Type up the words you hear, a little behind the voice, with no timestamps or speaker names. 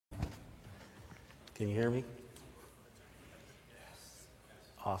Can you hear me?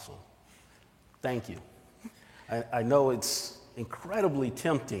 Awesome. Thank you. I know it's incredibly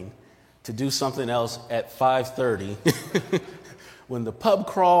tempting to do something else at 5:30 when the pub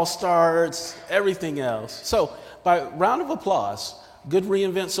crawl starts, everything else. So, by round of applause, good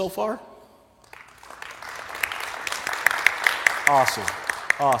reInvent so far? Awesome.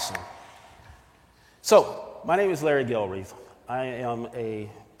 So, my name is Larry Gilreath. I am a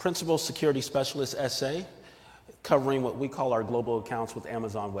Principal Security Specialist SA, covering what we call our global accounts with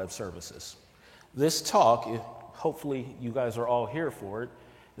Amazon Web Services. This talk, hopefully you guys are all here for it,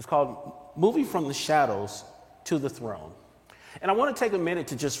 is called Moving from the Shadows to the Throne. And I want to take a minute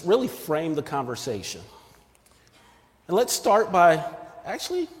to just really frame the conversation. And let's start by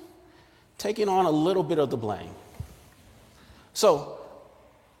actually taking on a little bit of the blame. So,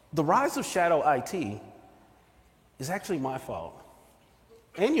 the rise of shadow IT is actually my fault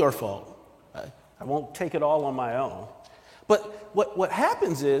and your fault. I won't take it all on my own. But what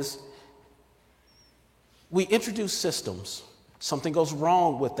happens is we introduce systems. Something goes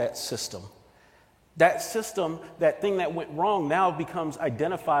wrong with that system. That system, that thing that went wrong, now becomes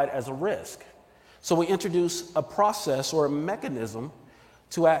identified as a risk. So we introduce a process or a mechanism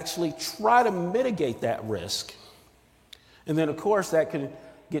to actually try to mitigate that risk. And then, of course, that can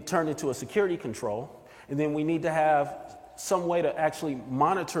get turned into a security control. And then we need to have some way to actually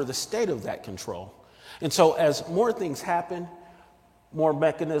monitor the state of that control. And so as more things happen, more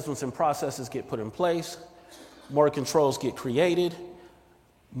mechanisms and processes get put in place, more controls get created,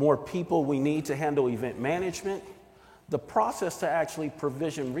 more people we need to handle event management, the process to actually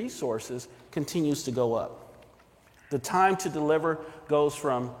provision resources continues to go up. The time to deliver goes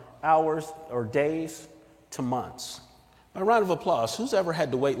from hours or days to months. A round of applause. Who's ever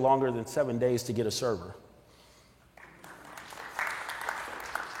had to wait longer than 7 days to get a server?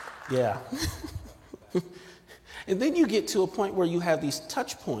 Yeah. And then you get to a point where you have these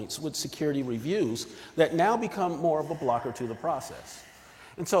touch points with security reviews that now become more of a blocker to the process.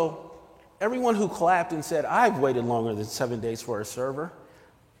 And so everyone who clapped and said, I've waited longer than 7 days for a server,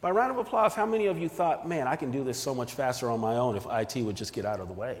 by round of applause, how many of you thought, man, I can do this so much faster on my own if IT would just get out of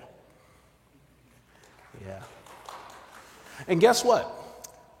the way? Yeah. And guess what?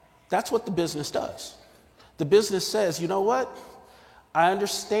 That's what the business does. The business says, you know what? I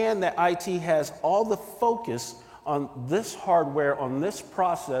understand that IT has all the focus on this hardware, on this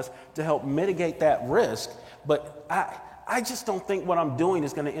process to help mitigate that risk, but I just don't think what I'm doing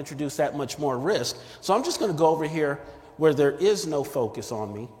is going to introduce that much more risk. So I'm just going to go over here where there is no focus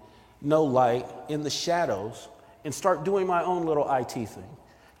on me, no light, in the shadows, and start doing my own little IT thing.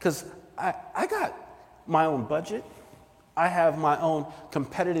 Because I got my own budget. I have my own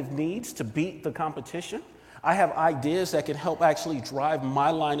competitive needs to beat the competition. I have ideas that can help actually drive my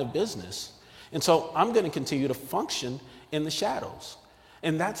line of business. And so I'm going to continue to function in the shadows.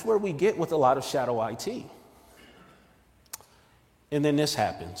 And that's where we get with a lot of shadow IT. And then this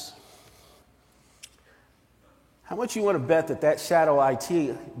happens. How much you want to bet that shadow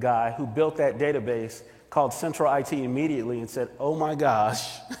IT guy who built that database called Central IT immediately and said, oh my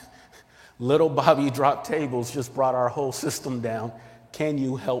gosh, little Bobby dropped tables just brought our whole system down. Can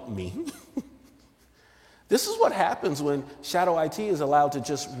you help me? This is what happens when shadow IT is allowed to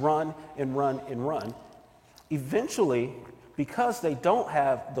just run and run and run. Eventually, because they don't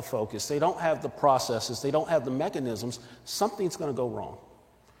have the focus, they don't have the processes, they don't have the mechanisms, something's going to go wrong.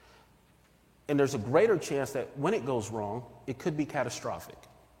 And there's a greater chance that when it goes wrong, it could be catastrophic.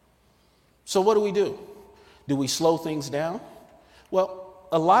 So what do? Do we slow things down? Well,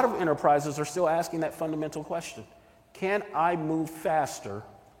 a lot of enterprises are still asking that fundamental question. Can I move faster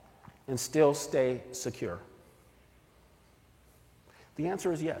and still stay secure? The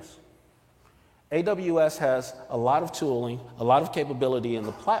answer is yes. AWS has a lot of tooling, a lot of capability in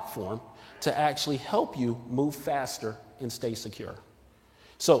the platform to actually help you move faster and stay secure.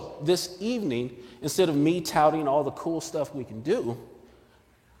 So this evening, instead of me touting all the cool stuff we can do,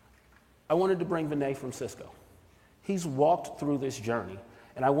 I wanted to bring Vinay from Cisco. He's walked through this journey,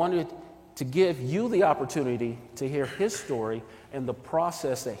 and I wanted to give you the opportunity to hear his story and the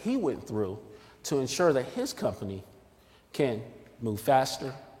process that he went through to ensure that his company can move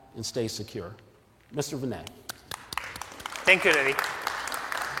faster and stay secure. Mr. Vinay. Thank you, Larry.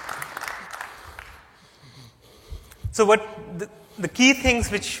 So what the key things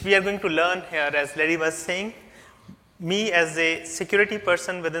which we are going to learn here, as Larry was saying, me as a security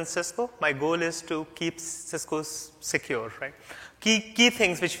person within Cisco, my goal is to keep Cisco secure, right? Key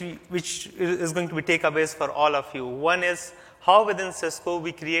things which is going to be takeaways for all of you. One is how within Cisco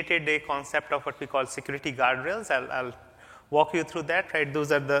we created a concept of what we call security guardrails. I'll walk you through that, right?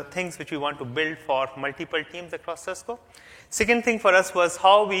 Those are the things which we want to build for multiple teams across Cisco. Second thing for us was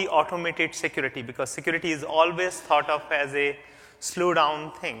how we automated security, because security is always thought of as a slow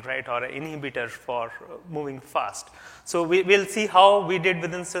down thing, right, or an inhibitor for moving fast. So we'll see how we did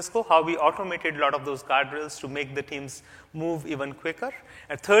within Cisco, how we automated a lot of those guardrails to make the teams move even quicker.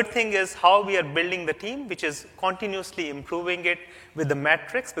 And third thing is how we are building the team, which is continuously improving it with the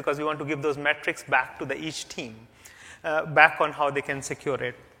metrics, because we want to give those metrics back to each team, back on how they can secure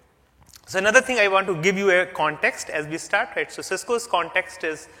it. So another thing I want to give you a context as we start, right? So Cisco's context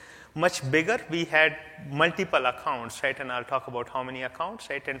is much bigger. We had multiple accounts, right? And I'll talk about how many accounts,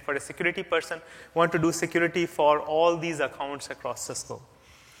 right? And for a security person, we want to do security for all these accounts across Cisco.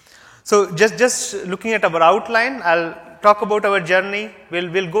 So just looking at our outline, I'll talk about our journey.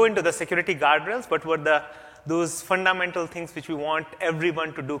 We'll go into the security guardrails, but what those fundamental things which we want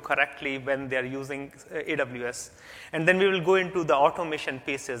everyone to do correctly when they're using AWS. And then we will go into the automation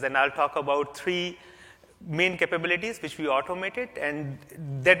pieces, and I'll talk about 3 main capabilities which we automated, and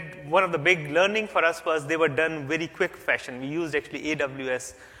that one of the big learning for us was they were done very quick fashion. We used actually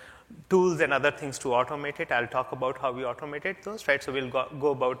AWS tools and other things to automate it. I'll talk about how we automated those, right? So we'll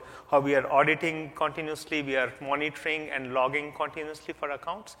go about how we are auditing continuously, we are monitoring and logging continuously for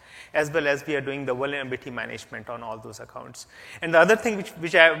accounts, as well as we are doing the vulnerability management on all those accounts. And the other thing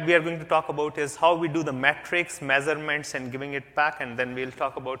which we are going to talk about is how we do the metrics, measurements, and giving it back, and then we'll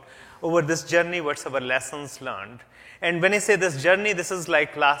talk about over this journey, what's our lessons learned. And when I say this journey, this is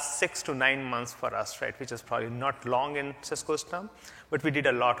like last 6 to 9 months for us, right, which is probably not long in Cisco's term, but we did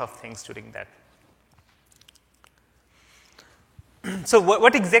a lot of things during that. So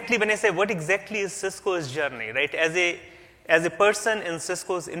what exactly, when I say what exactly is Cisco's journey, right, as a person in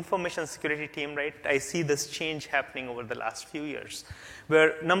Cisco's information security team, right, I see this change happening over the last few years,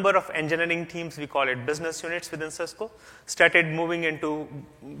 where number of engineering teams, we call it business units within Cisco, started moving into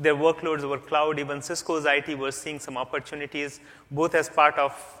their workloads over cloud. Even Cisco's IT was seeing some opportunities, both as part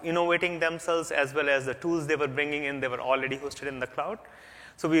of innovating themselves as well as the tools they were bringing in, they were already hosted in the cloud.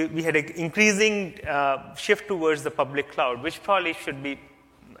 So we had an increasing shift towards the public cloud, which probably should be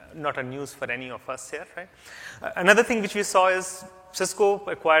not a news for any of us here, right? Another thing which we saw is Cisco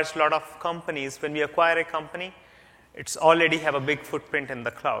acquires a lot of companies. When we acquire a company, it's already have a big footprint in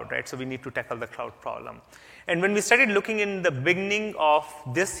the cloud, right? So we need to tackle the cloud problem. And when we started looking in the beginning of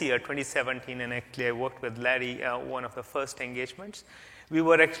this year, 2017, and actually I worked with Larry, one of the first engagements, we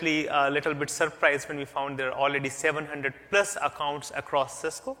were actually a little bit surprised when we found there are already 700 plus accounts across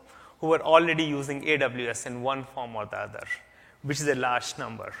Cisco who were already using AWS in one form or the other, which is a large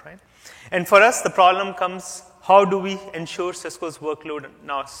number, right? And for us, the problem comes, how do we ensure Cisco's workload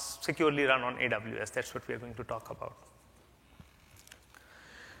now securely run on AWS? That's what we are going to talk about.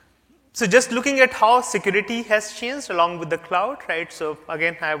 So just looking at how security has changed along with the cloud, right? So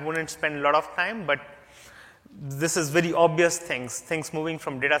again, I wouldn't spend a lot of time, but this is very obvious things moving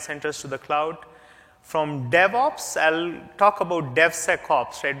from data centers to the cloud. From DevOps, I'll talk about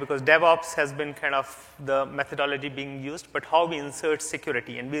DevSecOps, right? Because DevOps has been kind of the methodology being used, but how we insert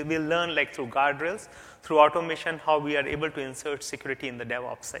security. And we will learn like through guardrails, through automation, how we are able to insert security in the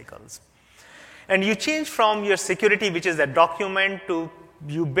DevOps cycles. And you change from your security, which is a document, to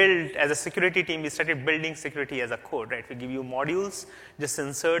you build, as a security team, we started building security as a code, right? We give you modules, just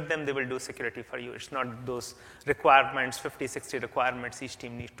insert them, they will do security for you. It's not those requirements, 50, 60 requirements each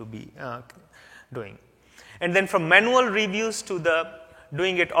team needs to be doing. And then from manual reviews to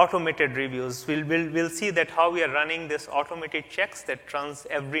doing it automated reviews, we'll see that how we are running this automated checks that runs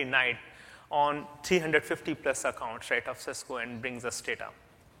every night on 350 plus accounts, right, of Cisco and brings us data.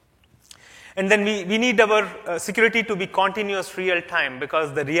 And then we need our security to be continuous real time,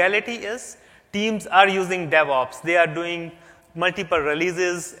 because the reality is teams are using DevOps. They are doing multiple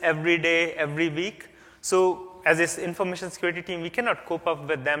releases every day, every week. So as this information security team, we cannot cope up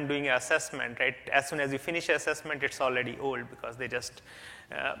with them doing an assessment, right? As soon as you finish an assessment, it's already old because they just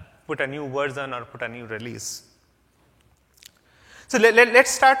put a new version or put a new release. So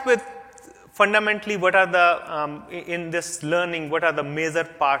let's start with fundamentally what are the, in this learning, what are the major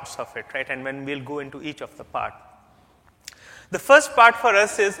parts of it, right? And when we'll go into each of the part. The first part for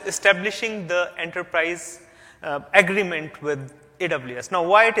us is establishing the enterprise agreement with AWS. Now,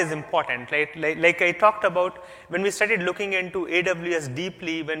 why it is important, right? Like I talked about, when we started looking into AWS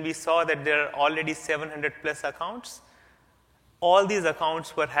deeply, when we saw that there are already 700 plus accounts, all these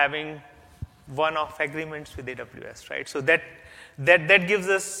accounts were having one-off agreements with AWS, right? So that gives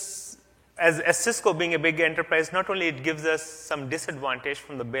us as Cisco being a big enterprise, not only it gives us some disadvantage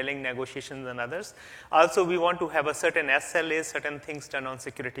from the billing negotiations and others, also we want to have a certain SLA, certain things done on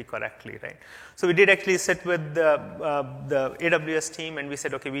security correctly, right? So we did actually sit with the AWS team and we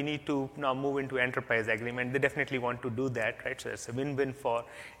said, okay, we need to now move into enterprise agreement. They definitely want to do that, right? So it's a win-win for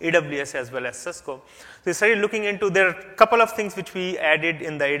AWS as well as Cisco. So we started looking into, there are a couple of things which we added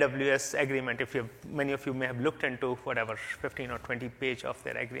in the AWS agreement. If you have, many of you may have looked into whatever 15 or 20 page of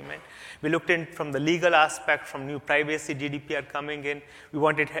their agreement. We looked in from the legal aspect, from new privacy, GDPR coming in. We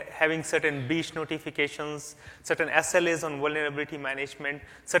wanted having certain breach notifications, certain SLAs on vulnerability management,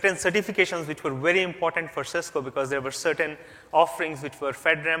 certain certifications which were very important for Cisco because there were certain offerings which were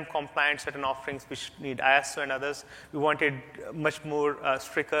FedRAMP compliant, certain offerings which need ISO and others. We wanted much more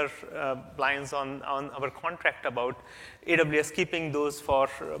stricter lines on our contract about AWS keeping those for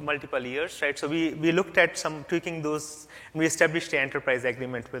multiple years, right? So we looked at some tweaking those, and we established the enterprise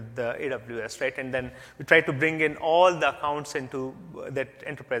agreement with the AWS, right? And then we tried to bring in all the accounts into that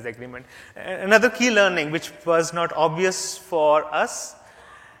enterprise agreement. Another key learning, which was not obvious for us,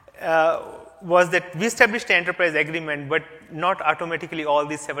 was that we established the enterprise agreement, but not automatically all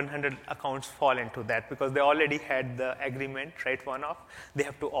these 700 accounts fall into that because they already had the agreement, right, one-off. They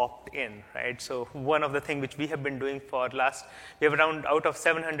have to opt in, right? So one of the things which we have been doing for last, we have around, out of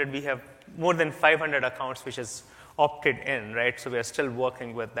 700, we have more than 500 accounts which is opted in, right? So we are still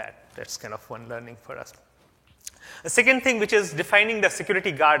working with that. That's kind of one learning for us. The second thing, which is defining the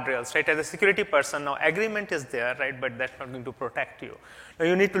security guardrails, right? As a security person, now agreement is there, right? But that's not going to protect you. Now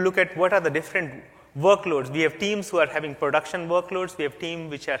you need to look at what are the different workloads. We have teams who are having production workloads. We have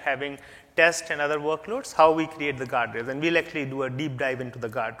teams which are having test and other workloads. How we create the guardrails, and we'll actually do a deep dive into the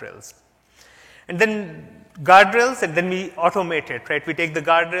guardrails. And then guardrails, and then we automate it, right? We take the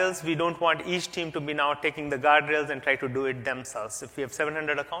guardrails. We don't want each team to be now taking the guardrails and try to do it themselves. If we have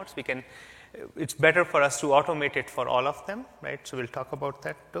 700 accounts, we can. It's better for us to automate it for all of them, right? So we'll talk about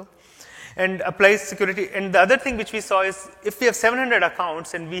that too. And apply security. And the other thing which we saw is if we have 700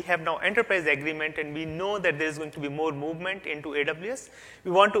 accounts and we have now enterprise agreement and we know that there's going to be more movement into AWS,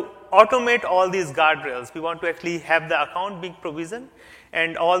 we want to automate all these guardrails. We want to actually have the account being provisioned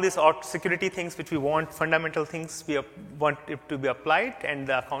and all these security things which we want, fundamental things, we want it to be applied and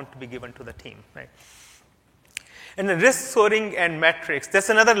the account to be given to the team, right? And the risk scoring and metrics, that's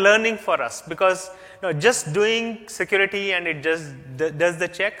another learning for us because just doing security and it just does the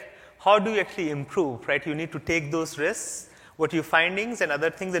check, how do you actually improve, right? You need to take those risks, what your findings and other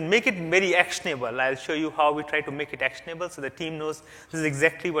things, and make it very actionable. I'll show you how we try to make it actionable so the team knows this is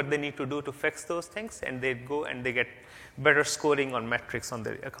exactly what they need to do to fix those things, and they go and they get better scoring on metrics on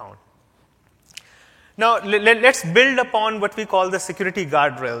their account. Now, let's build upon what we call the security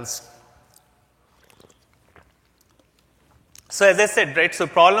guardrails. So as I said, right, so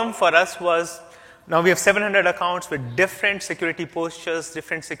problem for us was, now we have 700 accounts with different security postures,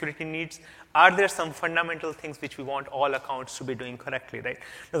 different security needs. Are there some fundamental things which we want all accounts to be doing correctly, right?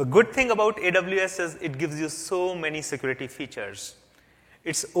 Now the good thing about AWS is it gives you so many security features.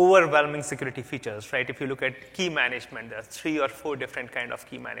 It's overwhelming security features, right? If you look at key management, there are 3 or 4 different kind of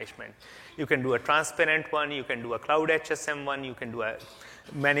key management. You can do a transparent one, you can do a cloud HSM one, you can do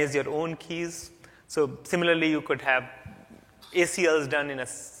manage your own keys. So similarly, you could have ACLs done in a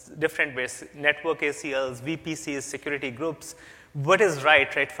different ways, network ACLs, VPCs, security groups. What is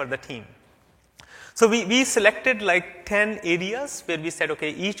right for the team? So we selected like 10 areas where we said,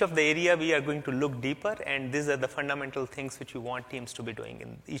 okay, each of the area we are going to look deeper, and these are the fundamental things which we want teams to be doing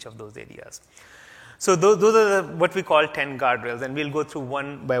in each of those areas. So those are what we call 10 guardrails, and we'll go through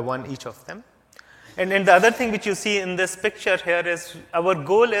one by one each of them. And the other thing which you see in this picture here is our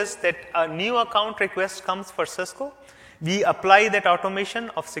goal is that a new account request comes for Cisco. We apply that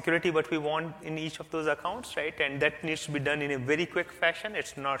automation of security what we want in each of those accounts, right? And that needs to be done in a very quick fashion.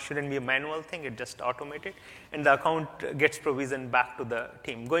 It's not, shouldn't be a manual thing, it's just automated. And the account gets provisioned back to the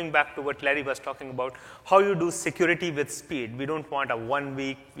team. Going back to what Larry was talking about, how you do security with speed. We don't want a 1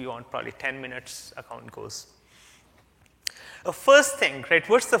 week, we want probably 10 minutes account goes. The first thing, right?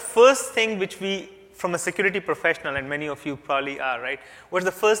 What's the first thing which we, from a security professional, and many of you probably are, right? What's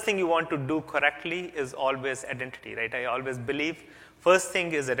the first thing you want to do correctly is always identity, right? I always believe first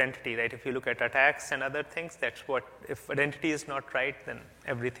thing is identity, right? If you look at attacks and other things, that's what, if identity is not right, then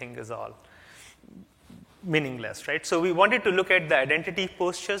everything is all meaningless, right? So we wanted to look at the identity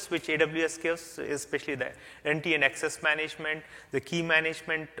postures which AWS gives, especially the identity and access management, the key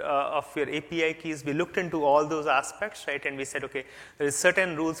management of your API keys. We looked into all those aspects, right? And we said, okay, there is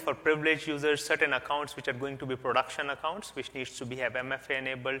certain rules for privileged users, certain accounts which are going to be production accounts, which needs to have MFA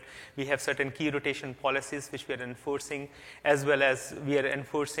enabled. We have certain key rotation policies which we are enforcing, as well as we are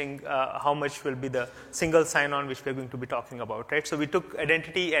enforcing how much will be the single sign-on which we are going to be talking about, right? So we took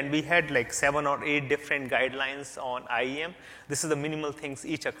identity and we had like 7 or 8 different guidelines on IEM. This is the minimal things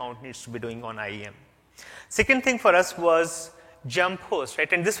each account needs to be doing on IEM. Second thing for us was jump host,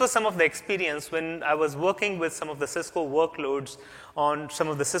 right? And this was some of the experience when I was working with some of the Cisco workloads on some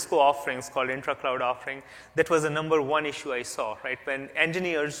of the Cisco offerings called intra-cloud offering. That was the number one issue I saw, right? When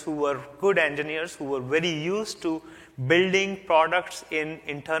engineers who were good engineers, who were very used to building products in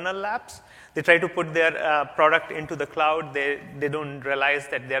internal labs, they try to put their product into the cloud. They don't realize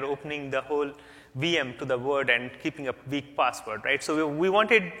that they're opening the whole VM to the word and keeping a weak password, right? So we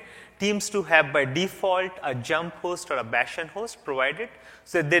wanted teams to have by default a jump host or a bastion host provided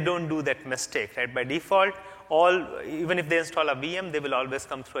so that they don't do that mistake, right? By default, even if they install a VM, they will always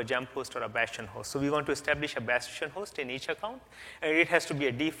come through a jump host or a bastion host. So we want to establish a bastion host in each account, and it has to be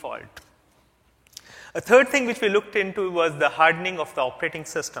a default. A third thing which we looked into was the hardening of the operating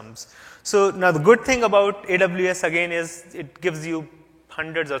systems. So now the good thing about AWS again is it gives you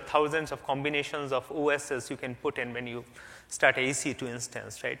hundreds or thousands of combinations of OSs you can put in when you start a EC2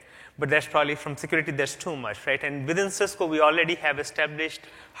 instance, right? But that's probably from security, that's too much, right? And within Cisco, we already have established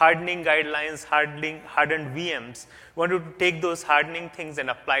hardening guidelines, hardened VMs. We wanted to take those hardening things and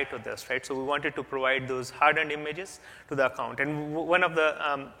apply to this, right? So we wanted to provide those hardened images to the account. And one of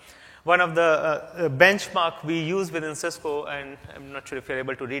the benchmark we use within Cisco, and I'm not sure if you're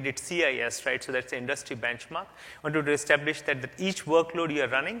able to read it, CIS, right? So that's the industry benchmark. I wanted to establish that each workload you're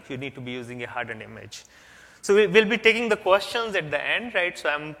running, you need to be using a hardened image. So we'll be taking the questions at the end, right? So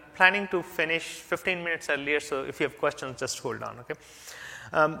I'm planning to finish 15 minutes earlier, so if you have questions, just hold on, okay?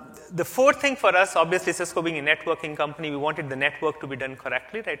 The fourth thing for us, obviously Cisco being a networking company, we wanted the network to be done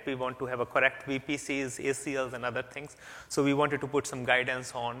correctly, right? We want to have a correct VPCs, ACLs, and other things. So we wanted to put some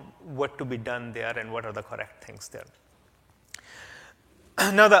guidance on what to be done there and what are the correct things there.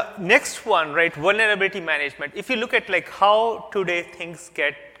 Now the next one, right, vulnerability management. If you look at like how today things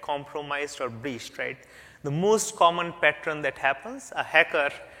get compromised or breached, right? The most common pattern that happens, a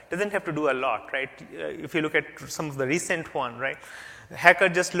hacker doesn't have to do a lot, right? If you look at some of the recent one, right? The hacker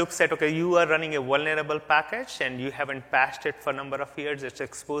just looks at, okay, you are running a vulnerable package and you haven't patched it for a number of years, it's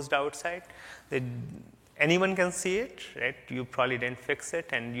exposed outside. Anyone can see it, right? You probably didn't fix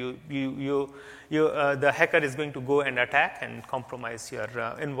it, and the hacker is going to go and attack and compromise your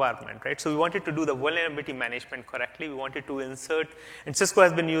environment, right? So we wanted to do the vulnerability management correctly. We wanted to insert, and Cisco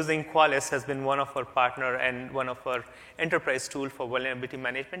has been using Qualys, has been one of our partner and one of our enterprise tool for vulnerability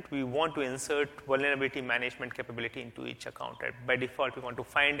management. We want to insert vulnerability management capability into each account, right? By default, we want to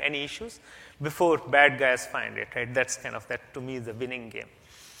find any issues before bad guys find it, right? That's kind of, that to me is the winning game.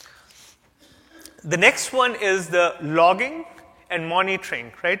 The next one is the logging and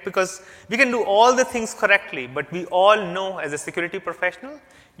monitoring, right? Because we can do all the things correctly, but we all know as a security professional,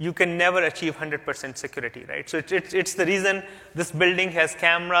 you can never achieve 100% security, right? So it's the reason this building has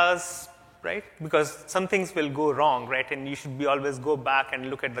cameras, right? Because some things will go wrong, right? And you should always go back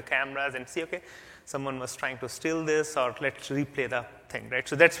and look at the cameras and see, okay, someone was trying to steal this, or let's replay the thing, right?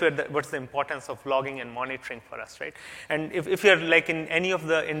 So that's where what's the importance of logging and monitoring for us, right? And if you're like in any of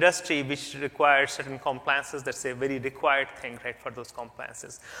the industry which requires certain compliances, that's a very required thing, right, for those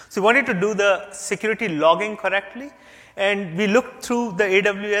compliances. So we wanted to do the security logging correctly, and we looked through the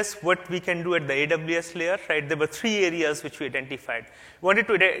AWS, what we can do at the AWS layer, right? There were 3 areas which we identified. We wanted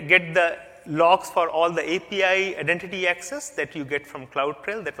to get the logs for all the API identity access that you get from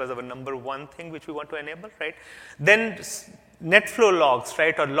CloudTrail. That was our number one thing which we want to enable, right? Then NetFlow logs,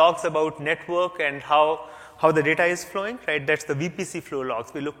 right, or logs about network and how the data is flowing, right? That's the VPC flow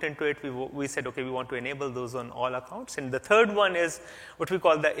logs. We looked into it. We said, okay, we want to enable those on all accounts. And the third one is what we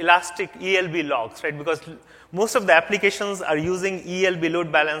call the Elastic ELB logs, right? Because most of the applications are using ELB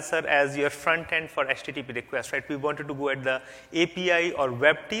load balancer as your front end for HTTP requests, right? We wanted to go at the API or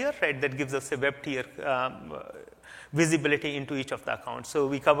web tier, right? That gives us a web tier visibility into each of the accounts. So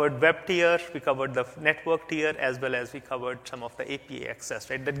we covered web tier, we covered the network tier, as well as we covered some of the API access,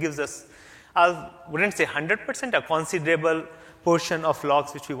 right? That gives us, I wouldn't say 100%, a considerable portion of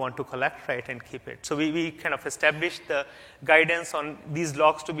logs which we want to collect, right, and keep it. So we kind of established the guidance on these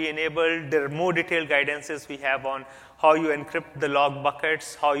logs to be enabled. There are more detailed guidances we have on how you encrypt the log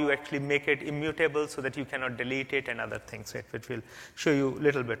buckets, how you actually make it immutable so that you cannot delete it, and other things, right, which we'll show you a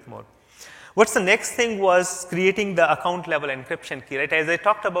little bit more. What's the next thing was creating the account level encryption key, right? As I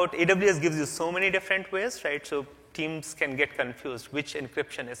talked about, AWS gives you so many different ways, right? So teams can get confused which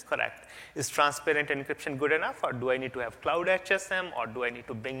encryption is correct. Is transparent encryption good enough, or do I need to have cloud HSM, or do I need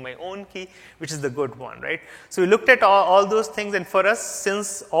to bring my own key, which is the good one, right? So we looked at all those things, and for us,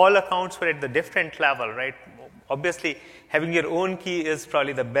 since all accounts were at the different level, right? Obviously, having your own key is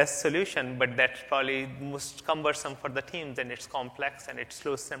probably the best solution, but that's probably most cumbersome for the teams, and it's complex and it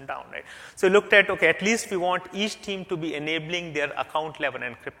slows them down, right? So we looked at, okay, at least we want each team to be enabling their account level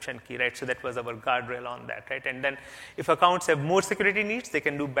encryption key, right? So that was our guardrail on that, right? And then if accounts have more security needs, they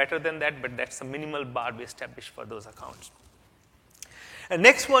can do better than that, but that's a minimal bar we established for those accounts. And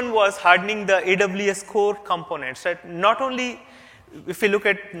next one was hardening the AWS core components, right? Not only, if we look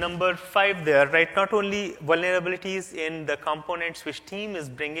at number 5 there, right, not only vulnerabilities in the components which team is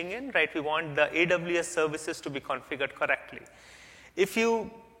bringing in, right, we want the AWS services to be configured correctly. If you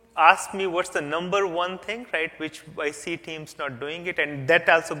ask me what's the number one thing, right, which I see teams not doing it, and that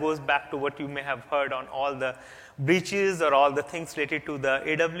also goes back to what you may have heard on all the breaches or all the things related to the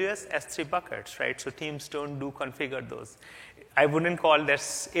AWS S3 buckets, right, so teams don't do configure those. I wouldn't call that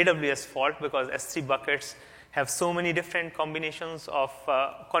AWS fault, because S3 buckets have so many different combinations of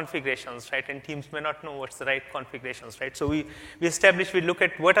configurations, right? And teams may not know what's the right configurations, right? So we look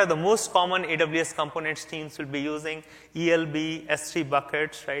at what are the most common AWS components teams will be using, ELB, S3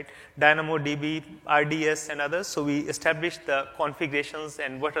 buckets, right? DynamoDB, RDS, and others. So we establish the configurations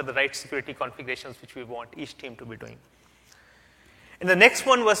and what are the right security configurations which we want each team to be doing. And the next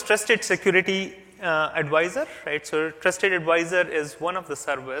one was Trusted Security Advisor, right? So Trusted Advisor is one of the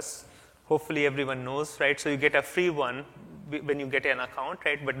services. Hopefully everyone knows, right? So you get a free one when you get an account,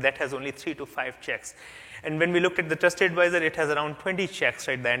 right? But that has only 3 to 5 checks. And when we looked at the Trusted Advisor, it has around 20 checks,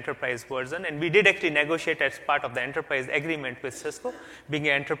 right, the enterprise version. And we did actually negotiate as part of the enterprise agreement with Cisco, being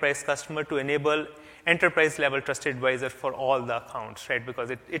an enterprise customer, to enable enterprise level Trusted Advisor for all the accounts, right,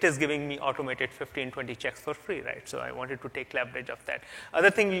 because it is giving me automated 15, 20 checks for free, right? So I wanted to take leverage of that. Other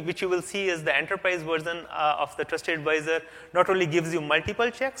thing which you will see is the enterprise version of the Trusted Advisor not only gives you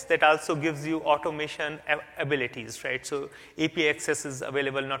multiple checks, that also gives you automation abilities, right? So API access is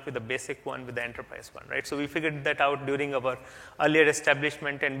available not with the basic one, with the enterprise one, right? So we figured that out during our earlier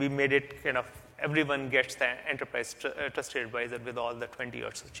establishment, and we made it kind of everyone gets the enterprise Trusted Advisor with all the 20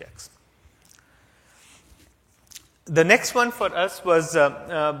 or so checks. The next one for us was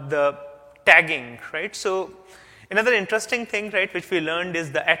the tagging, right? So another interesting thing, right, which we learned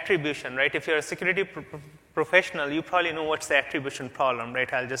is the attribution, right? If you're a security professional, you probably know what's the attribution problem,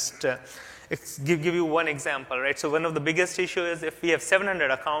 right? I'll just give you one example, right? So one of the biggest issues is if we have 700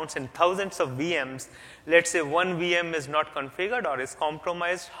 accounts and thousands of VMs, let's say one VM is not configured or is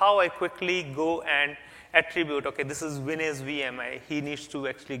compromised, how I quickly go and attribute, okay, this is Vinay's VM, he needs to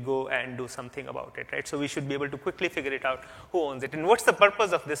actually go and do something about it, right? So we should be able to quickly figure it out who owns it. And what's the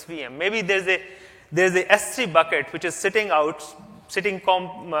purpose of this VM? Maybe there's a S3 bucket which is sitting with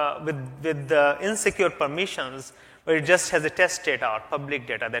the insecure permissions, where it just has a test data or public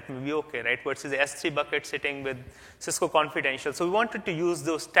data, that may be okay, right? Versus the S3 bucket sitting with Cisco Confidential. So we wanted to use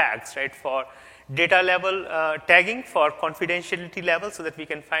those tags, right, for data level tagging, for confidentiality level, so that we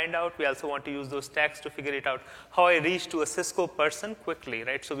can find out. We also want to use those tags to figure it out how I reach to a Cisco person quickly,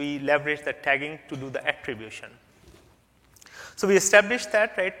 right? So we leverage the tagging to do the attribution. So we established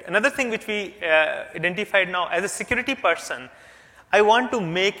that, right? Another thing which we identified now, as a security person, I want to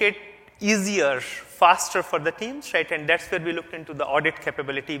make it easier, faster for the teams, right? And that's where we looked into the audit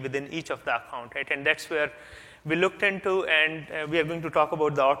capability within each of the account, right? And that's where we looked into, and we are going to talk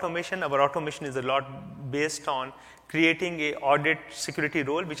about the automation. Our automation is a lot based on creating a audit security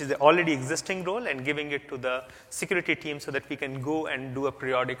role, which is an already existing role, and giving it to the security team so that we can go and do a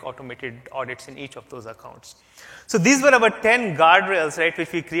periodic automated audits in each of those accounts. So these were our 10 guardrails, right,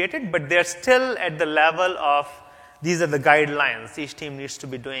 which we created, but they're still at the level of, these are the guidelines. Each team needs to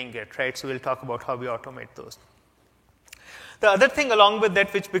be doing it, right? So we'll talk about how we automate those. The other thing along with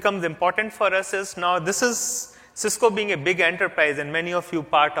that which becomes important for us is, now this is Cisco being a big enterprise, and many of you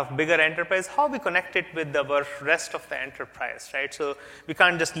part of bigger enterprise, how we connect it with the rest of the enterprise, right? So we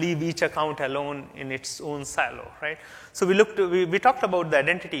can't just leave each account alone in its own silo, right? So we talked about the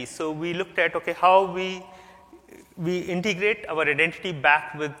identity. So we looked at, okay, how we integrate our identity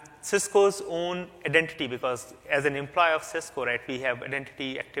back with Cisco's own identity, because as an employee of Cisco, right, we have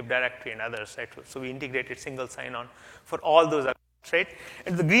identity, Active Directory, and others, right? So we integrated single sign-on for all those accounts, right?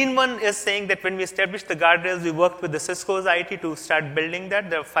 And the green one is saying that when we established the guardrails, we worked with the Cisco's IT to start building that.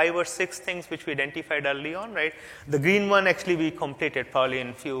 There are 5 or 6 things which we identified early on, right? The green one actually we completed probably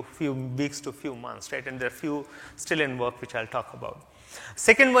in few weeks to few months, right? And there are few still in work which I'll talk about.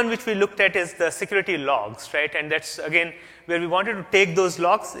 Second one which we looked at is the security logs, right? And that's again where we wanted to take those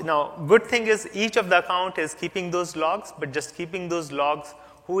logs. Now, good thing is each of the account is keeping those logs, but just keeping those logs,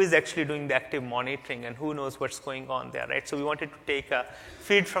 who is actually doing the active monitoring and who knows what's going on there, right? So we wanted to take a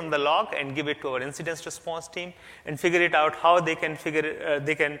feed from the log and give it to our incident response team and figure it out how they can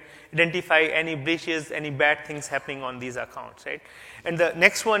identify any breaches, any bad things happening on these accounts, right? And the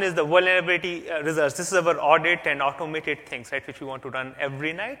next one is the vulnerability results. This is our audit and automated things, right, which we want to run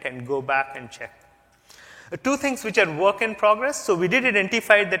every night and go back and check. Two things which are work in progress. So we did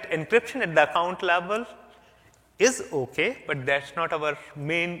identify that encryption at the account level is okay, but that's not our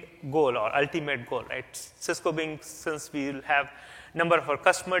main goal or ultimate goal, right? Cisco being, since we will have number of our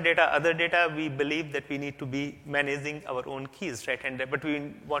customer data, other data, we believe that we need to be managing our own keys, right? But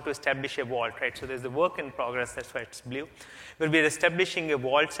we want to establish a vault, right? So there's a work in progress, that's why it's blue. Where we're establishing a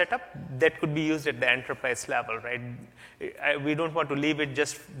vault setup that could be used at the enterprise level, right? We don't want to leave it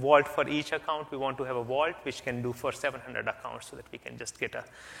just vault for each account. We want to have a vault which can do for 700 accounts so that we can just get a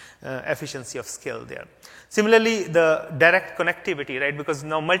efficiency of scale there. Similarly, the direct connectivity, right? Because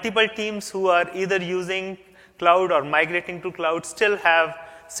now multiple teams who are either using cloud or migrating to cloud still have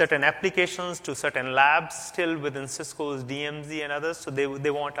certain applications to certain labs still within Cisco's DMZ and others. So they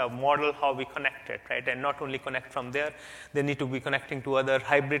want a model how we connect it, right? And not only connect from there, they need to be connecting to other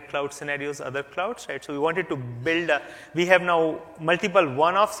hybrid cloud scenarios, other clouds, right? So we wanted to build we have now multiple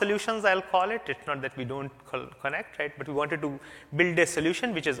one-off solutions, I'll call it. It's not that we don't connect, right? But we wanted to build a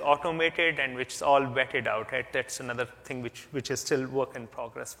solution which is automated and which is all vetted out, right? That's another thing which is still work in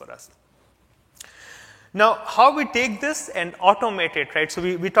progress for us. Now, how we take this and automate it, right? So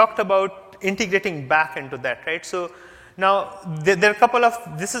we talked about integrating back into that, right? So now there are a couple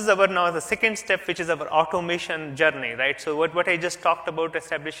of, this is our now the second step, which is our automation journey, right? So what I just talked about,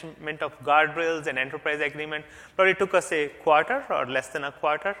 establishment of guardrails and enterprise agreement, probably took us a quarter or less than a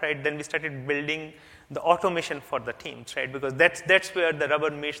quarter, right? Then we started building the automation for the teams, right? Because that's where the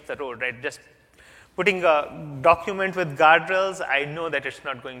rubber meets the road, right? Just putting a document with guardrails, I know that it's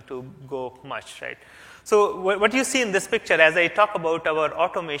not going to go much, right? So what you see in this picture as I talk about our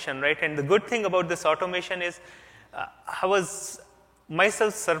automation, right? And the good thing about this automation is I was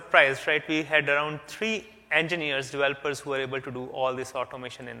myself surprised, right? We had around 3 engineers, developers who were able to do all this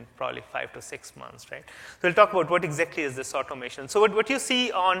automation in probably 5 to 6 months, right? So we'll talk about what exactly is this automation. So what you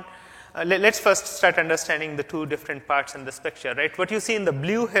see on, let's first start understanding the 2 different parts in this picture, right? What you see in the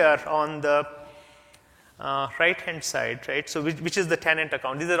blue here on the right-hand side, right? So which is the tenant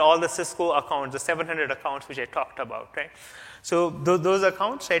account. These are all the Cisco accounts, the 700 accounts which I talked about, right? So those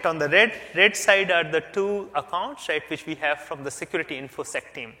accounts, right, on the red side are the 2 accounts, right, which we have from the security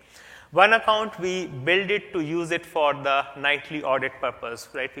infosec team. One account, we build it to use it for the nightly audit purpose,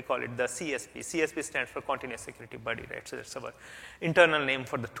 right? We call it the CSP. CSP stands for Continuous Security Buddy, right? So that's our internal name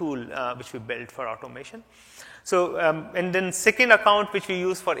for the tool which we built for automation. So, and then second account which we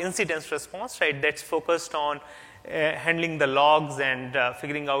use for incident response, right? That's focused on handling the logs and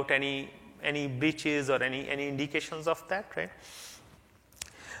figuring out any breaches or any indications of that, right?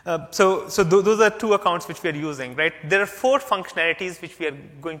 So those are 2 accounts which we are using, right? There are 4 functionalities which we are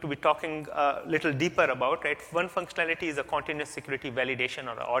going to be talking a little deeper about, right? One functionality is a continuous security validation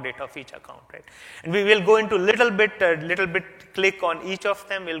or audit of each account, right? And we will go into little bit click on each of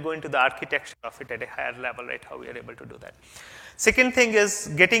them. We'll go into the architecture of it at a higher level, right? How we are able to do that. Second thing is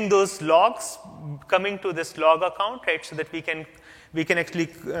getting those logs coming to this log account, right? So that we can actually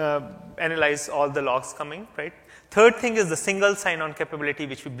analyze all the logs coming, right? Third thing is the single sign-on capability,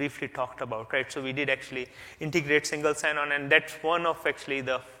 which we briefly talked about, right? So we did actually integrate single sign-on, and that's one of actually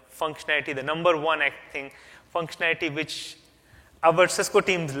the functionality, the number one, I think, functionality which our Cisco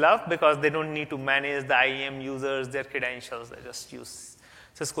teams love because they don't need to manage the IAM users, their credentials. They just use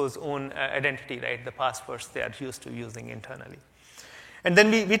Cisco's own identity, right? The passwords they are used to using internally. And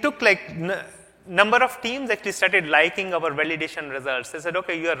then we took like number of teams actually started liking our validation results. They said,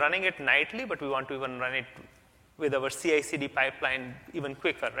 okay, you are running it nightly, but we want to even run it with our CI/CD pipeline even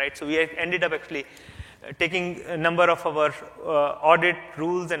quicker, right? So we ended up actually taking a number of our audit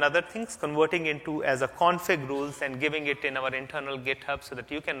rules and other things, converting into as a config rules and giving it in our internal GitHub so that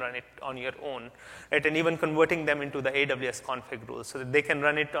you can run it on your own, right? And even converting them into the AWS config rules so that they can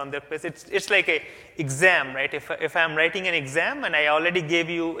run it on their place. It's like a exam, right? If I'm writing an exam and I already gave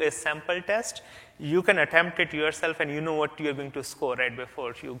you a sample test, you can attempt it yourself and you know what you're going to score right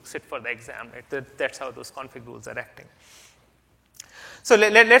before you sit for the exam, right? That's how those config rules are acting. So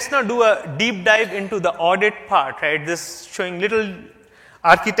let's now do a deep dive into the audit part, right? This showing little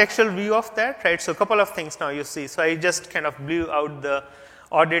architectural view of that, right? So a couple of things now you see. So I just kind of blew out the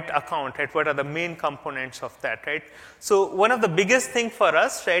audit account, right? What are the main components of that, right? So one of the biggest thing for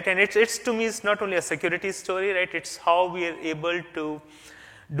us, right, and it's to me, it's not only a security story, right? It's how we are able to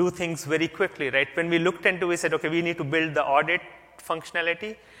do things very quickly, right? When we looked into, we said, okay, we need to build the audit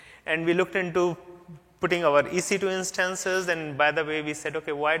functionality, and we looked into putting our EC2 instances, and by the way, we said,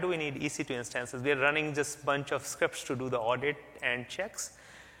 okay, why do we need EC2 instances? We are running just a bunch of scripts to do the audit and checks.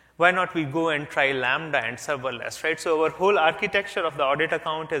 Why not we go and try Lambda and serverless, right? So our whole architecture of the audit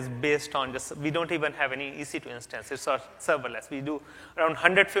account is based on just, we don't even have any EC2 instances, it's serverless. We do around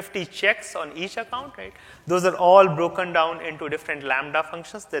 150 checks on each account, right? Those are all broken down into different Lambda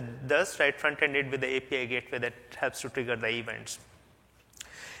functions that does, right, front-ended with the API gateway that helps to trigger the events.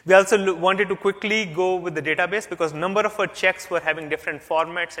 We also wanted to quickly go with the database because number of our checks were having different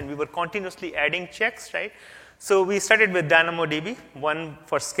formats and we were continuously adding checks, right? So we started with DynamoDB, one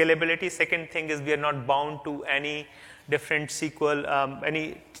for scalability. Second thing is we are not bound to any different SQL,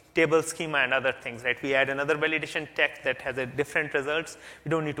 any table schema and other things, right? We add another validation tech that has a different results. We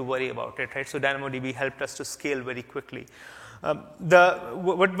don't need to worry about it, right? So DynamoDB helped us to scale very quickly.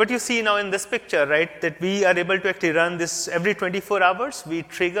 What you see now in this picture, right, that we are able to actually run this every 24 hours. We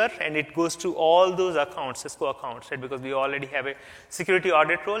trigger and it goes to all those accounts, Cisco accounts, right, because we already have a security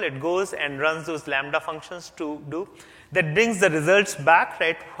audit role. It goes and runs those Lambda functions to do. That brings the results back,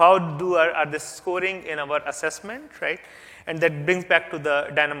 right? How are they scoring in our assessment, right? And that brings back to the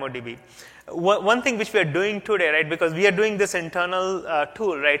DynamoDB. One thing which we are doing today, right, because we are doing this internal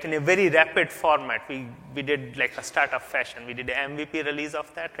tool, right, in a very rapid format. We did like a startup fashion. We did an MVP release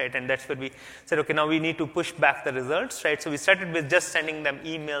of that, right, and that's where we said, okay, now we need to push back the results, right. So we started with just sending them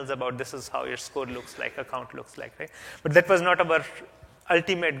emails about this is how your score looks like, account looks like, right. But that was not our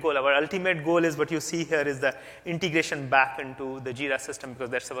ultimate goal. Our ultimate goal is what you see here is the integration back into the Jira system because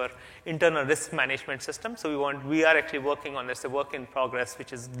that's our internal risk management system. So we are actually working on this, a work in progress,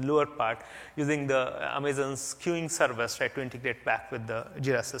 which is lower part, using the Amazon's queuing service, right, to integrate back with the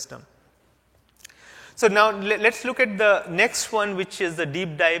Jira system. So now let's look at the next one, which is the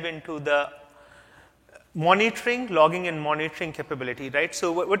deep dive into the monitoring, logging and monitoring capability, right?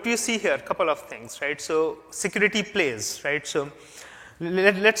 So what do you see here? A couple of things, right? So security plays, right? So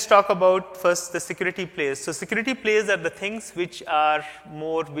let's talk about first the security plays. So security plays are the things which are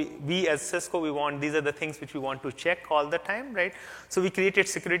more, we as Cisco, these are the things which we want to check all the time, right? So we created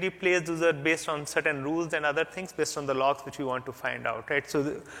security plays. Those are based on certain rules and other things based on the logs which we want to find out, right?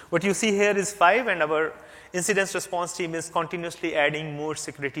 So what you see here is 5, and our incident response team is continuously adding more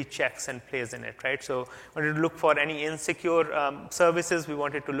security checks and plays in it, right? So we wanted to look for any insecure services. We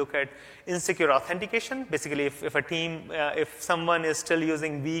wanted to look at insecure authentication. Basically, if a team, if someone is still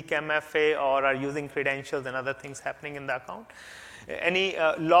using weak MFA or are using credentials and other things happening in the account. Any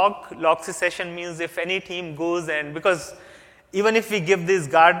log cessation means if any team goes and, because even if we give these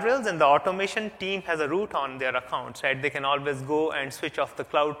guardrails and the automation team has a root on their accounts, right, they can always go and switch off the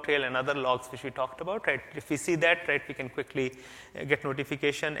CloudTrail and other logs which we talked about, right. If we see that, right, we can quickly get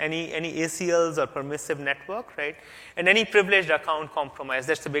notification. Any ACLs or permissive network, right, and any privileged account compromise.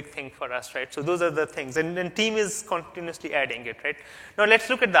 That's a big thing for us, right. So those are the things, and then team is continuously adding it, right. Now let's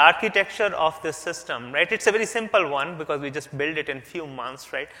look at the architecture of this system, right. It's a very simple one because we just built it in few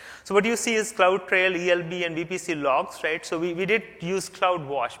months, right. So what you see is CloudTrail, ELB, and VPC logs, right. So we did use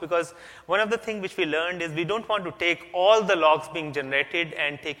CloudWatch because one of the things which we learned is we don't want to take all the logs being generated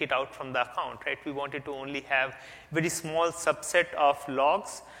and take it out from the account, right? We wanted to only have very small subset of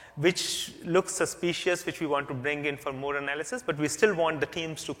logs which looks suspicious, which we want to bring in for more analysis, but we still want the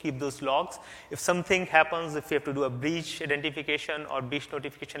teams to keep those logs. If something happens, if we have to do a breach identification or breach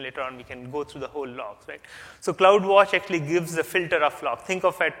notification later on, we can go through the whole logs, right? So CloudWatch actually gives the filter of logs. Think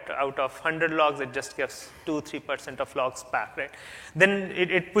of it out of 100 logs, it just gives 2-3% of logs back, right? Then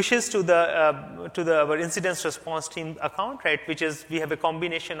it pushes to our incident response team account, right? Which is, we have a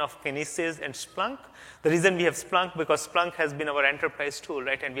combination of Kinesis and Splunk. The reason we have Splunk, because Splunk has been our enterprise tool,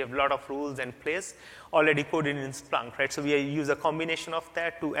 right? And we have a lot of rules and plays already coded in Splunk, right? So we use a combination of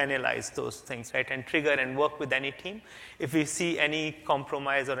that to analyze those things, right? And trigger and work with any team if we see any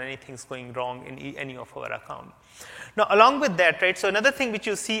compromise or anything's going wrong in any of our account. Now, along with that, right? So another thing which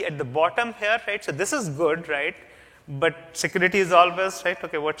you see at the bottom here, right? So this is good, right? But security is always, right?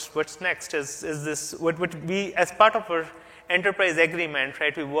 Okay, what's next? Is this what we, as part of our enterprise agreement,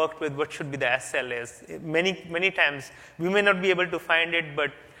 right, we worked with what should be the SLAs. Many times we may not be able to find it,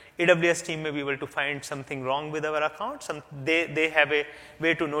 but AWS team may be able to find something wrong with our account. They have a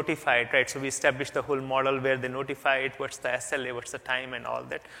way to notify it, right? So we established the whole model where they notify it, what's the SLA, what's the time and all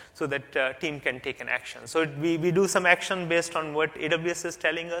that, so that team can take an action. So we do some action based on what AWS is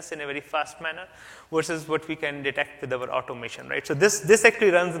telling us in a very fast manner versus what we can detect with our automation, right? So this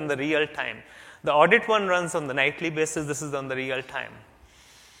actually runs in the real time. The audit one runs on the nightly basis. This is on the real time.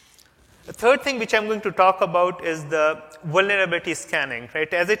 The third thing which I'm going to talk about is the vulnerability scanning,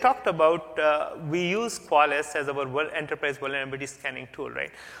 right? As I talked about, we use Qualys as our enterprise vulnerability scanning tool,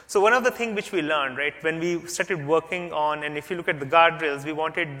 right? So one of the things which we learned, right, when we started working on, and if you look at the guardrails, we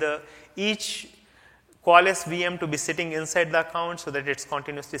wanted each Qualys VM to be sitting inside the account so that it's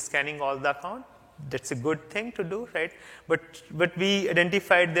continuously scanning all the account. That's a good thing to do, right? But we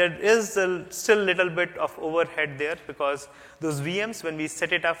identified there is still a little bit of overhead there because those VMs, when we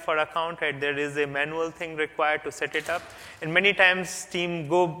set it up for account, right, there is a manual thing required to set it up. And many times team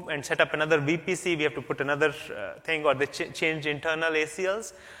go and set up another VPC, we have to put another thing, or they change internal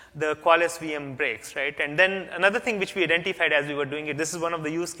ACLs. The Qualys VM breaks, right? And then another thing which we identified as we were doing it, this is one of the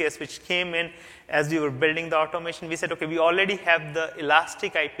use case which came in as we were building the automation. We said, okay, we already have the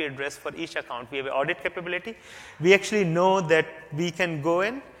elastic IP address for each account. We have an audit capability. We actually know that we can go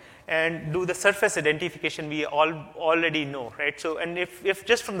in and do the surface identification we already know, right? So, and if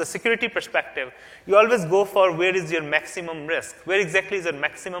just from the security perspective, you always go for where is your maximum risk? Where exactly is your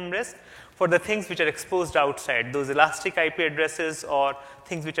maximum risk? For the things which are exposed outside, those elastic IP addresses or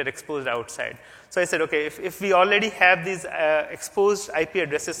things which are exposed outside. So I said, okay, if we already have these exposed IP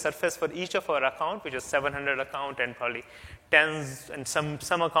addresses surface for each of our account, which is 700 account and probably tens, and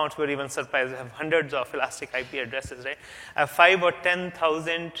some accounts were even surprised, have hundreds of elastic IP addresses, right? I have 5 or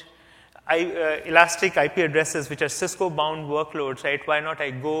 10,000 elastic IP addresses which are Cisco-bound workloads, right? Why not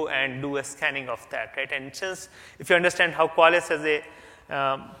I go and do a scanning of that, right? And since, if you understand how Qualys has a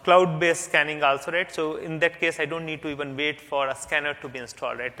cloud-based scanning also, right? So in that case, I don't need to even wait for a scanner to be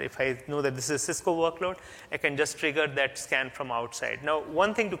installed, right? If I know that this is a Cisco workload, I can just trigger that scan from outside. Now,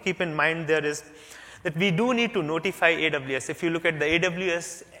 one thing to keep in mind there is that we do need to notify AWS. If you look at the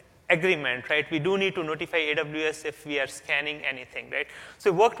AWS agreement, right, we do need to notify AWS if we are scanning anything, right? So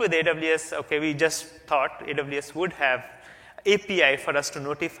we worked with AWS. Okay, we just thought AWS would have API for us to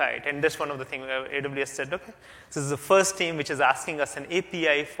notify it. And that's one of the things AWS said, okay, this is the first team which is asking us an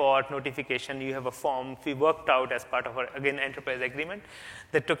API for notification. You have a form. We worked out as part of our, again, enterprise agreement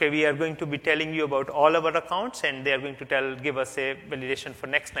that, okay, we are going to be telling you about all of our accounts, and they are going to give us a validation for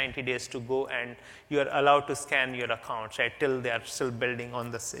next 90 days to go, and you are allowed to scan your accounts, right, till they are still building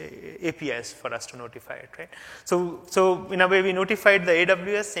on this APIs for us to notify it, right? So in a way, we notified the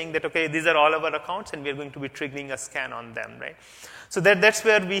AWS saying that, okay, these are all of our accounts, and we are going to be triggering a scan on them, right? So that's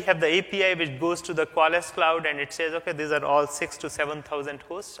where we have the API which goes to the Qualys cloud, and it says, okay, these are all 6,000 to 7,000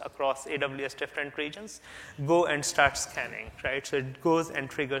 hosts across AWS different regions. Go and start scanning, right? So it goes and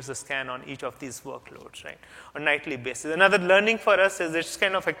triggers the scan on each of these workloads, right, on a nightly basis. Another learning for us is it's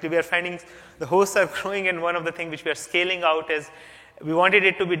kind of actually we are finding the hosts are growing, and one of the things which we are scaling out is we wanted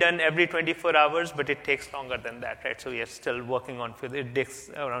it to be done every 24 hours, but it takes longer than that, right? So we are still working on it. It takes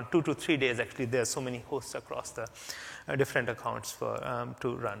around 2 to 3 days, actually. There are so many hosts across the different accounts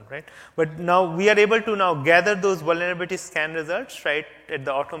to run, right? But now we are able to now gather those vulnerability scan results, right, at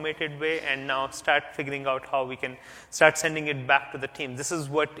the automated way, and now start figuring out how we can start sending it back to the team. This is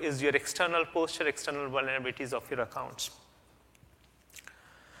what is your external posture, external vulnerabilities of your accounts.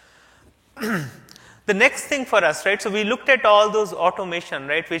 The next thing for us, right, so we looked at all those automation,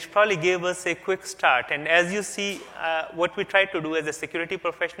 right, which probably gave us a quick start. And as you see, what we tried to do as a security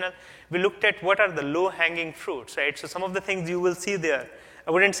professional, we looked at what are the low-hanging fruits, right? So some of the things you will see there,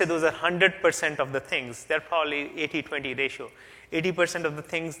 I wouldn't say those are 100% of the things. They're probably 80-20 ratio. 80% of the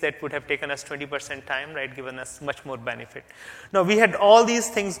things that would have taken us 20% time, right, given us much more benefit. Now, we had all these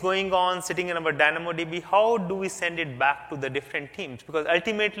things going on, sitting in our DynamoDB. How do we send it back to the different teams? Because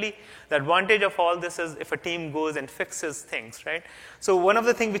ultimately, the advantage of all this is if a team goes and fixes things, right? So one of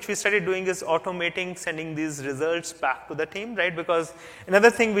the things which we started doing is automating sending these results back to the team, right? Because another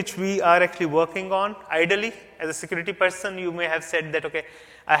thing which we are actually working on, ideally, as a security person, you may have said that, okay,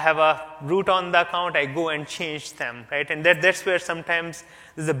 I have a root on the account, I go and change them, right? And that's where sometimes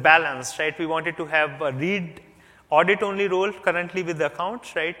there's a balance, right? We wanted to have a read audit-only role currently with the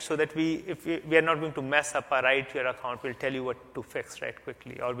accounts, right? So that if we are not going to mess up or write your account, we'll tell you what to fix, right,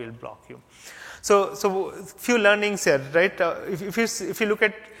 quickly, or we'll block you. So few learnings here, right? If you look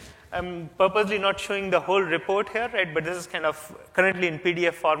at I'm purposely not showing the whole report here, right? But this is kind of currently in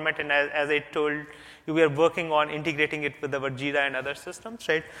PDF format, and as I told you, we are working on integrating it with our Jira and other systems,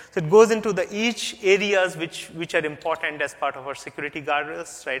 right? So it goes into the each areas which are important as part of our security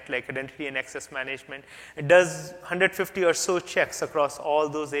guardrails, right? Like identity and access management. It does 150 or so checks across all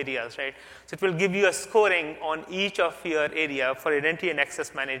those areas, right? So it will give you a scoring on each of your area for identity and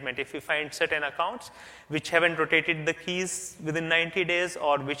access management. If you find certain accounts which haven't rotated the keys within 90 days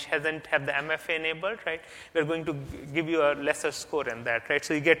or which hasn't have the MFA enabled, right? We're going to give you a lesser score in that, right?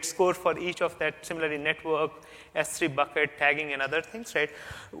 So you get score for each of that, similarly network, S3 bucket, tagging, and other things, right?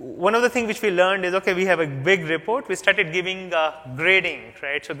 One of the things which we learned is, okay, we have a big report. We started giving grading,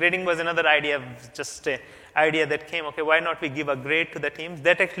 right? So grading was another idea, just an idea that came, okay, why not we give a grade to the teams?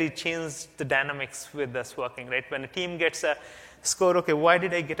 That actually changed the dynamics with us working, right? When a team gets a score, okay, why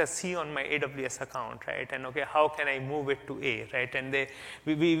did I get a C on my AWS account, right? And okay, how can I move it to A, right? And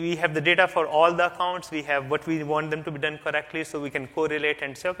we have the data for all the accounts. We have what we want them to be done correctly, so we can correlate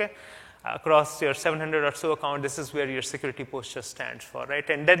and say, okay, across your 700 or so account, this is where your security posture stands for, right?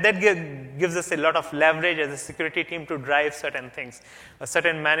 And that gives us a lot of leverage as a security team to drive certain things. A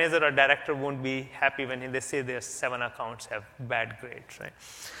certain manager or director won't be happy when they say their 7 accounts have bad grades, right?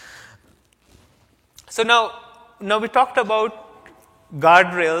 So now we talked about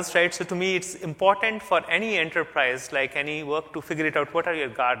guardrails, right? So to me, it's important for any enterprise, like any work, to figure it out, what are your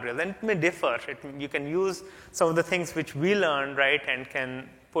guardrails? And it may differ. You can use some of the things which we learned, right, and can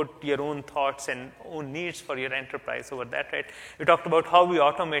put your own thoughts and own needs for your enterprise over that, right? We talked about how we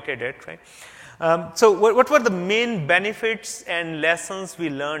automated it, right? So what were the main benefits and lessons we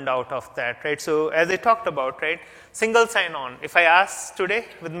learned out of that, right? So as I talked about, right, single sign-on. If I ask today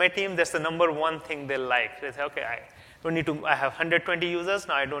with my team, that's the number one thing they like. They say, okay, I have 120 users,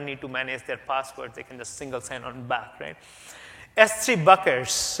 now I don't need to manage their passwords, they can just single sign on back, right? S3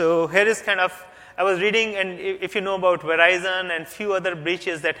 buckets. So here is kind of, I was reading, and if you know about Verizon and few other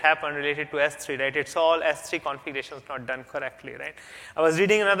breaches that happen related to S3, right? It's all S3 configurations not done correctly, right? I was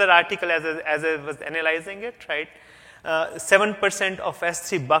reading another article as I was analyzing it, right? 7% of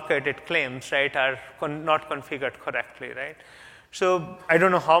S3 bucket, it claims, right, are not configured correctly, right? So I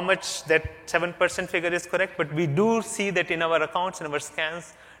don't know how much that 7% figure is correct, but we do see that in our accounts and our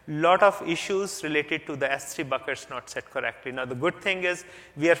scans, lot of issues related to the S3 buckets not set correctly. Now the good thing is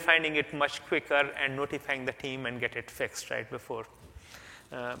we are finding it much quicker and notifying the team and get it fixed, right, before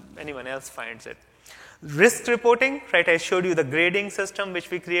anyone else finds it. Risk reporting, right, I showed you the grading system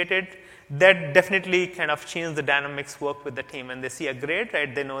which we created. That definitely kind of changed the dynamics work with the team. And they see a grade,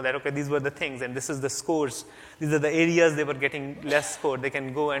 right, they know that, okay, these were the things, and this is the scores. These are the areas they were getting less score. They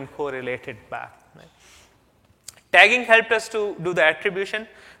can go and correlate it back. Right? Tagging helped us to do the attribution,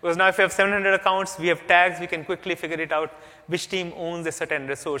 because now if you have 700 accounts, we have tags, we can quickly figure it out which team owns a certain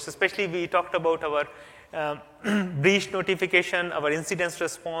resource. Especially we talked about our breach notification, our incident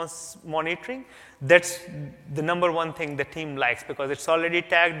response monitoring. That's the number one thing the team likes, because it's already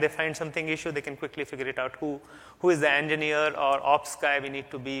tagged. They find something issue, they can quickly figure it out. Who is the engineer or ops guy we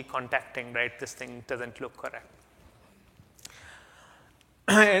need to be contacting, right? This thing doesn't look correct.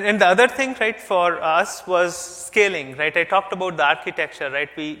 And the other thing, right, for us was scaling, right? I talked about the architecture, right?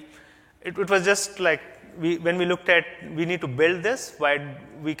 It was just like, when we looked at, we need to build this, why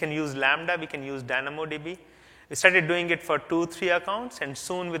we can use Lambda, we can use DynamoDB. We started doing it for 2-3 accounts, and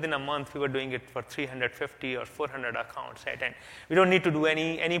soon within a month, we were doing it for 350 or 400 accounts, right? And we don't need to do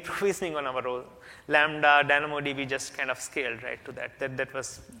any provisioning on our own. Lambda, DynamoDB just kind of scaled right to that. That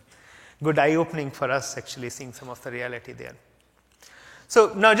was good eye-opening for us, actually, seeing some of the reality there.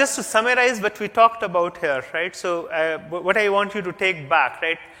 So now just to summarize what we talked about here, right? So what I want you to take back,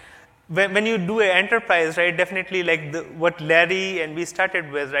 right? When you do an enterprise, right, definitely like what Larry and we started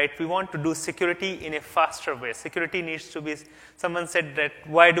with, right, we want to do security in a faster way. Security needs to be, someone said that,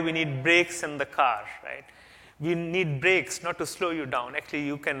 why do we need brakes in the car, right? We need brakes not to slow you down. Actually,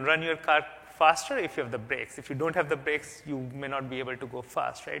 you can run your car faster if you have the brakes. If you don't have the brakes, you may not be able to go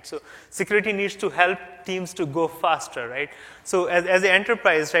fast, right? So security needs to help teams to go faster, right? So as an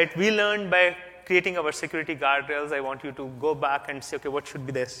enterprise, right, we learned by creating our security guardrails. I want you to go back and say, okay, what should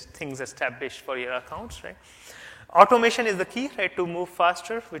be the things established for your accounts, right? Automation is the key, right, to move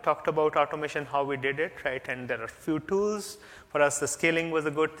faster. We talked about automation, how we did it, right? And there are a few tools For us, the scaling was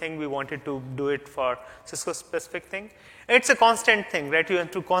a good thing. We wanted to do it for Cisco-specific thing. It's a constant thing, right? You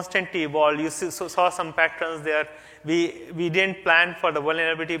have to constantly evolve. You saw some patterns there. We didn't plan for the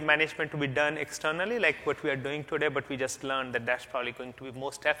vulnerability management to be done externally like what we are doing today, but we just learned that that's probably going to be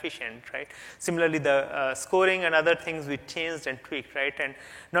most efficient, right? Similarly, the scoring and other things we changed and tweaked, right? And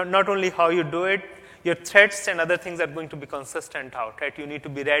not only how you do it, your threats and other things are going to be consistent out, right? You need to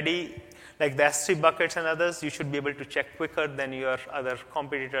be ready, like the S3 buckets and others, you should be able to check quicker than your other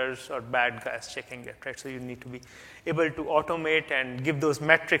competitors or bad guys checking it, right? So you need to be able to automate and give those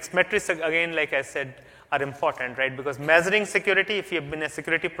metrics. Metrics, again, like I said, are important, right? Because measuring security, if you've been a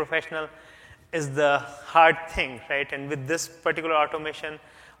security professional, is the hard thing, right? And with this particular automation,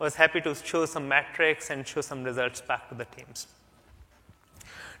 I was happy to show some metrics and show some results back to the teams.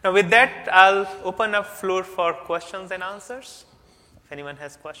 Now, with that, I'll open up floor for questions and answers. If anyone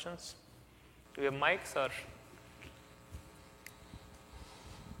has questions, do we have mics or?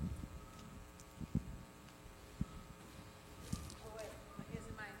 Oh, wait, here's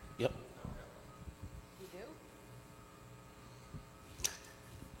the mic. Yep. You do?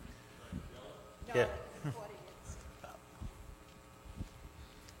 Yeah. No, recording it.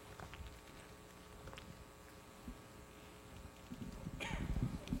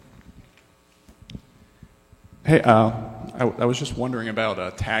 Hey, I was just wondering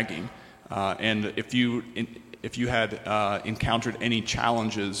about tagging, and if you had encountered any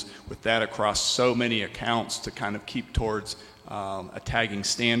challenges with that across so many accounts to kind of keep towards a tagging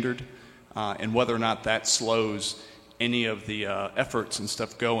standard, and whether or not that slows any of the efforts and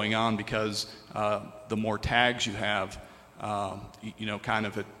stuff going on, because the more tags you have, kind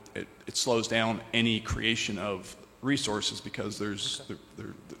of it slows down any creation of resources because there's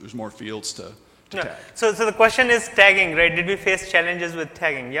more fields to No. tag. So the question is tagging, right? Did we face challenges with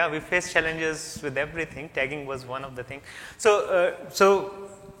tagging? Yeah, we faced challenges with everything. Tagging was one of the things. So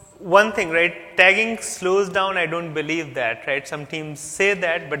one thing, right? Tagging slows down. I don't believe that, right? Some teams say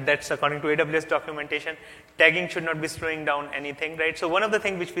that, but that's according to AWS documentation. Tagging should not be slowing down anything, right? So one of the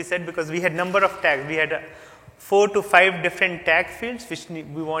things which we said, because we had number of tags, we had 4 to 5 different tag fields, which we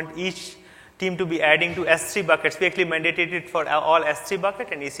want each team to be adding to S3 buckets. We actually mandated it for all S3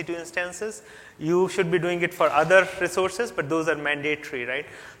 bucket and EC2 instances. You should be doing it for other resources, but those are mandatory, right?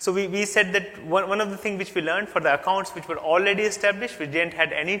 So we said that one of the things which we learned for the accounts which were already established, we didn't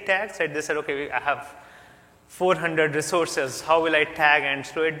had any tags, right? They said, okay, I have 400 resources. How will I tag and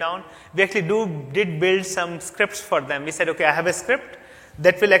slow it down? We actually did build some scripts for them. We said, okay, I have a script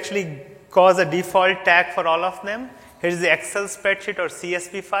that will actually cause a default tag for all of them. Here's the Excel spreadsheet or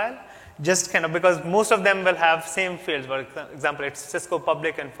CSV file. Just kind of, because most of them will have same fields. For example, it's Cisco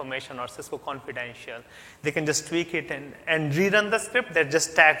public information or Cisco confidential. They can just tweak it and rerun the script that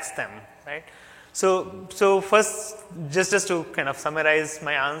just tags them, right? So first, just to kind of summarize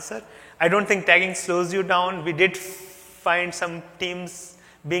my answer, I don't think tagging slows you down. We did find some teams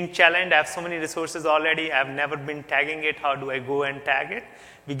being challenged. I have so many resources already. I've never been tagging it. How do I go and tag it?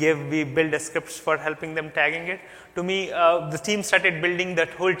 We build a scripts for helping them tagging it. To me, the team started building that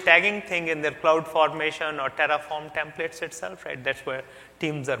whole tagging thing in their CloudFormation or Terraform templates itself, right? That's where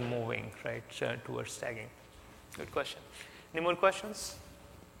teams are moving, right, towards tagging. Good question. Any more questions?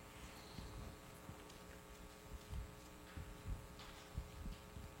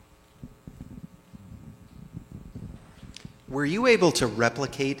 Were you able to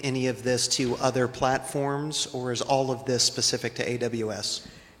replicate any of this to other platforms, or is all of this specific to AWS?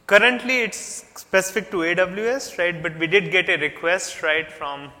 Currently, it's specific to AWS, right? But we did get a request, right,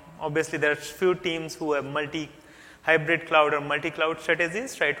 from, obviously, there's few teams who have hybrid cloud or multi-cloud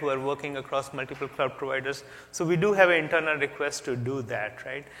strategies, right, who are working across multiple cloud providers. So we do have an internal request to do that,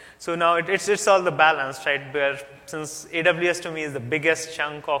 right? So now it's all the balance, right, where since AWS to me is the biggest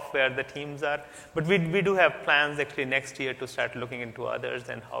chunk of where the teams are, but we do have plans actually next year to start looking into others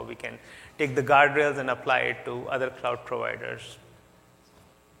and how we can take the guardrails and apply it to other cloud providers.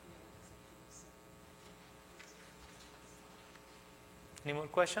 Any more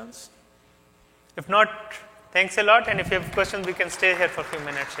questions? If not, thanks a lot. And if you have questions, we can stay here for a few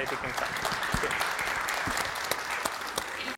minutes. Right? You can come.